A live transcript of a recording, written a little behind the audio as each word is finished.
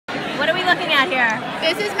looking at here?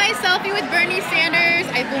 This is my selfie with Bernie Sanders.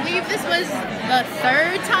 I believe this was the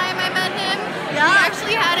third time I met him. Yeah. We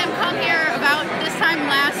actually had him come here about this time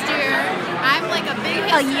last year. I'm like a big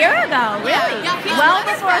A year ago, really? Yeah, he's Well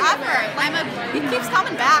been here before. forever. He keeps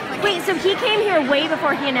coming back. Like, Wait, so he came here way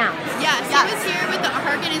before he announced? Yes, he was here with the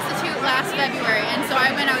Harkin Institute last February, and so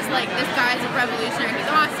I went, I was like, this guy's a revolutionary, he's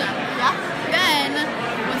awesome. yeah. Then,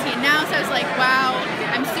 once he announced, I was like, wow,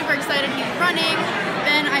 I'm super excited he's running.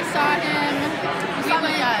 Then I saw him, we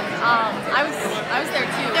went, I was there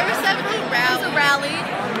too. there were several There was a rallies.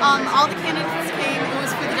 rally. All the candidates came. It was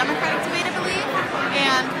for the Democratic debate, I believe.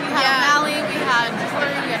 And we had Yeah. O'Malley, we had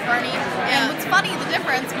Hillary, we had Bernie. Yeah. And what's funny, the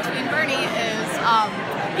difference between Bernie is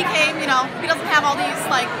he came, you know, he doesn't have all these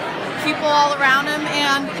like people all around him.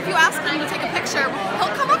 And if you ask him to take a picture,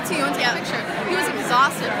 he'll come up to you and take a picture. He was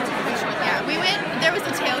exhausted to take a picture with Yeah, him. we went, there was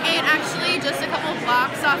a tailgate actually, just a couple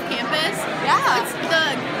blocks off campus. Yeah. It's the,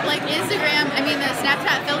 like, Instagram, I mean, the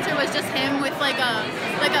Snapchat filter was just him with like a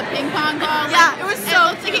ping pong ball. Yeah, like, it was and so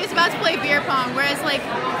looked like he was about to play beer pong, whereas like,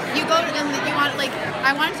 you go to, and you want, like,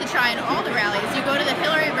 I wanted to try in all the rallies. You go to the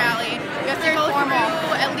Hillary rally, you have to go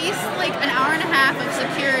through at least like an hour and a half of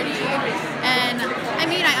security. And I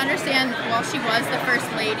mean, I understand, well, she was the first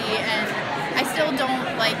lady, and I still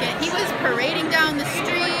don't like it. He was parading down the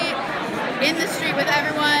street, in the street with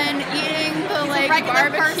everyone, eating the He's a like regular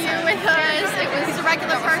barbecue person. with us. He's a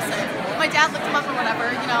regular person. My dad looked him up or whatever,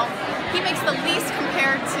 you know. He makes the least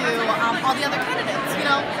compared to all the other candidates, you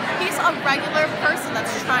know. He's a regular person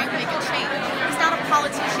that's trying to make a change. He's not a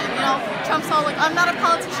politician, you know. Trump's all like, I'm not a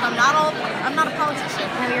politician, I'm not a politician.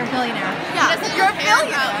 No, you're a billionaire. Yeah, you're a care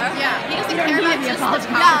billionaire. about, yeah, he doesn't You don't care need about to be a just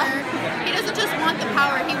the politician. power. He doesn't just want the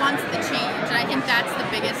power, he wants the change. And I think that's the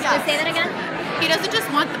biggest. Yeah. Say that again? He doesn't just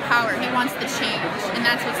want the power, he wants the change. And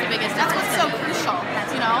that's what's the biggest That's difference. what's so crucial,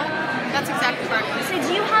 you know. That's exactly right. So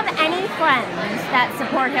do you have any friends that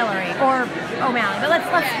support Hillary or O'Malley? But let's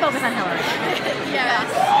focus on Hillary. Yes.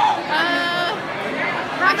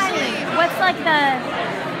 How many? What's like the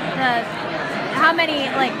how many,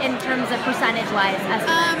 like, in terms of percentage wise?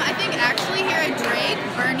 I think actually here at Drake,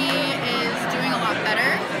 Bernie is doing a lot better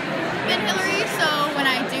than Hillary. So when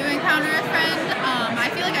I do encounter a friend, I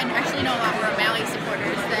feel like I actually know a lot more O'Malley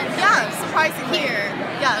supporters than Surprisingly. here.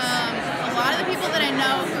 Yes. A lot of the people that I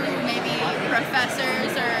know who maybe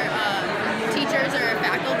professors or teachers or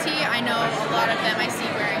faculty, I know a lot of them I see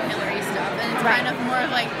wearing Hillary stuff, and it's kind of more of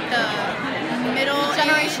like the middle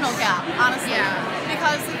generational gap, honestly. Yeah.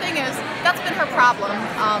 Because the thing is, that's been her problem.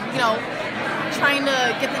 You know, trying to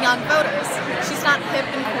get the young voters. She's not hip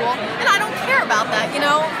and cool, and I don't care about that. You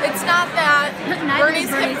know, it's not that Bernie's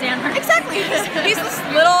Bernie hip. Sanders. Exactly. He's this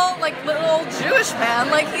little Jewish man.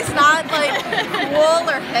 Like, he's not like cool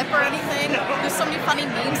or hip or anything. There's so many funny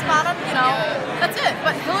memes about him. You know, that's it.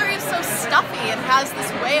 But Hillary is so stuffy and has this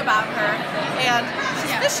way about her, and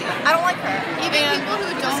she's fishy. I don't like her. Even and people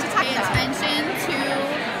who don't pay attention to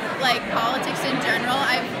like politics in general,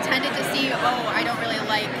 I've tended to see, I don't really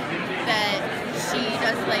like that she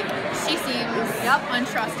does, like, she seems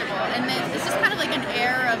untrustable, and then it's just kind of like an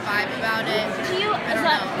air of vibe about it. Do you,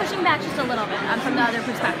 pushing back just a little bit from the other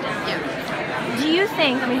perspective, Yeah. do you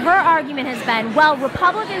think, I mean, her argument has been, well,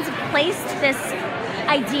 Republicans have placed this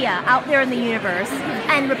idea out there in the universe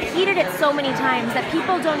and repeated it so many times that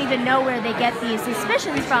people don't even know where they get these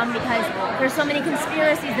suspicions from because there's so many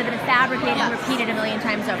conspiracies that have been fabricated and repeated a million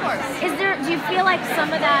times over. Do you feel like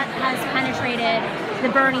some of that has penetrated the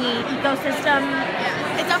Bernie ecosystem?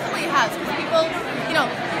 Yeah, it definitely has. Because people, you know,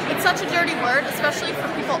 it's such a dirty word, especially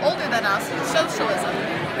for people older than us, socialism.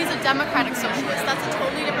 He's a democratic socialist. That's a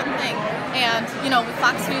totally different thing. And, you know, with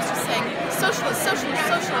Fox News just saying socialist, socialist,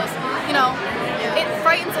 socialist, you know, it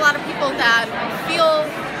frightens a lot of people that feel,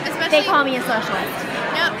 They call me a socialist.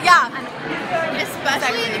 yeah.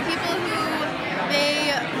 Especially the people who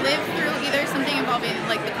they live through either something involving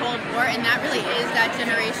like the Cold War, and that really is that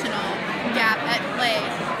generational gap at play.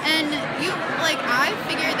 And I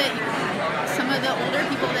figured that some of the older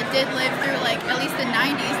people that did live through like at least the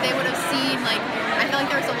 90s, they would have seen like, I feel like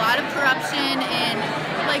there was a lot of corruption, and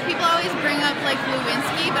like people always bring up like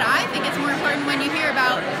Lewinsky, but I think it's more important when you hear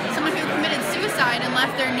about someone who committed suicide and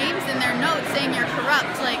left their names in their notes saying you're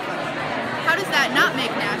corrupt. Like, how does that not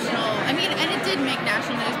make national? I mean, and it did make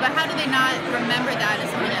national news, but how do they not remember that as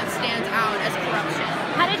something that stands out as corruption?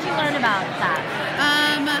 How did you learn about that?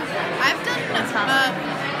 I've done.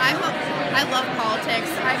 I love politics.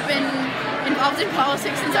 I've been involved in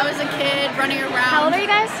politics since I was a kid, running around. How old are you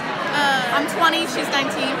guys? I'm 20, she's 19.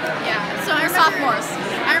 Yeah, so I remember, sophomores.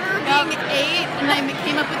 I remember being 8, and I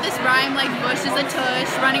came up with this rhyme like Bush is a tush,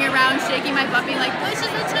 running around shaking my butt being like Bush is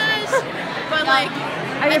a tush. But like,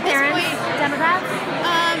 Are your At this parents point, Democrats?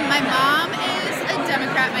 my mom is a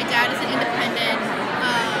Democrat. My dad is an independent.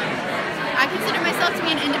 I consider myself to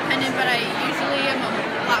be an independent, but I usually am a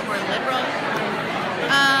lot more liberal.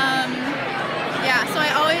 Yeah, so I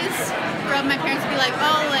always grew up, my parents would be like,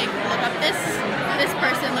 oh, like, look up this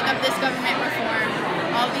person, look up this government reform,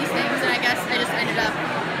 all these things, and I guess I just ended up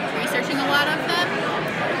researching a lot of them.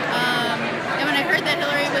 And when I heard that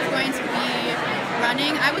Hillary was going to be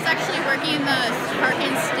running, I was actually working the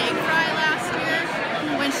Harkin steak fry last year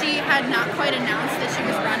when she had not quite announced that she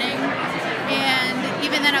was running. And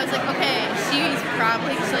even then I was like, okay, she's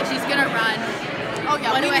gonna run. Oh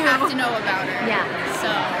yeah, what do I have to know about her? Yeah.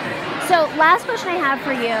 So last question I have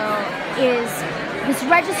for you is this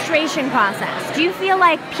registration process. Do you feel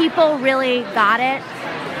like people really got it?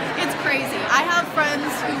 It's crazy. I have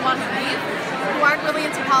friends who want to leave, who aren't really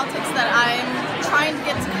into politics that I'm trying to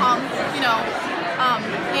get to come,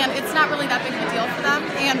 and it's not really that big of a deal for them.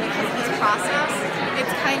 And because of this process, it's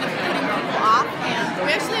kind of putting people off. And we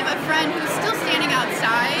actually have a friend who's still standing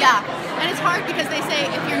outside. Yeah. And it's hard because they say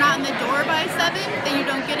if you're not in the door by 7, then you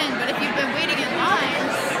don't get in. But if you've been waiting in line,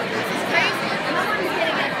 this is crazy. No one's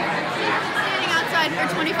getting it. Standing outside for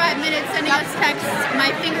 25 minutes, sending us texts. My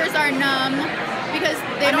fingers are numb because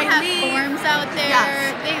they don't have forms out there.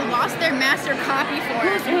 Yes. They lost their master copy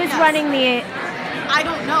forms. Who's running the? I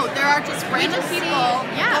don't know. There are just random people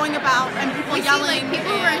going about and people yelling. Like,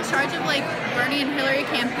 people who are in charge of like Bernie and Hillary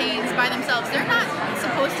campaigns by themselves. They're not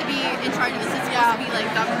supposed to be in charge of this. It's supposed to be like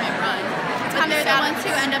government run. But they're the ones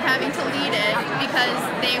who end up having to lead it because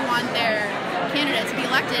they want their candidate to be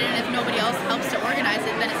elected, and if nobody else helps to organize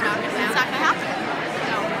it, then it's not going to happen.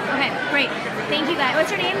 Okay, great. Thank you guys.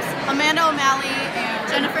 What's your names? Amanda O'Malley and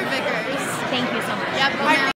Jennifer Vickers. Thank you so much. Yep.